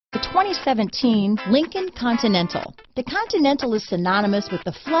2017 Lincoln Continental. The Continental is synonymous with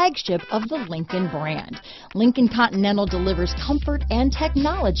the flagship of the Lincoln brand. Lincoln Continental delivers comfort and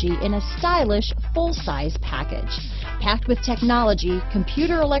technology in a stylish, full-size package. Packed with technology,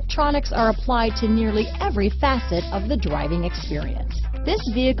 computer electronics are applied to nearly every facet of the driving experience. This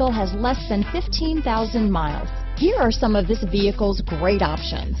vehicle has less than 15,000 miles. Here are some of this vehicle's great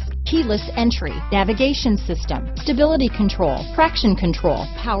options: keyless entry, navigation system, stability control, traction control,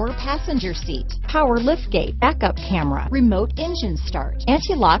 power passenger seat, power liftgate, backup camera, remote engine start,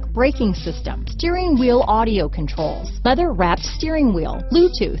 anti-lock braking system, steering wheel audio controls, leather-wrapped steering wheel,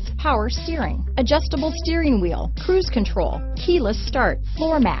 Bluetooth, power steering, adjustable steering wheel, cruise control, keyless start,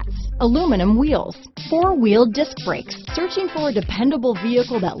 floor mats, aluminum wheels, four-wheel disc brakes. Searching for a dependable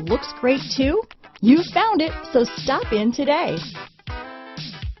vehicle that looks great too? You found it, so stop in today.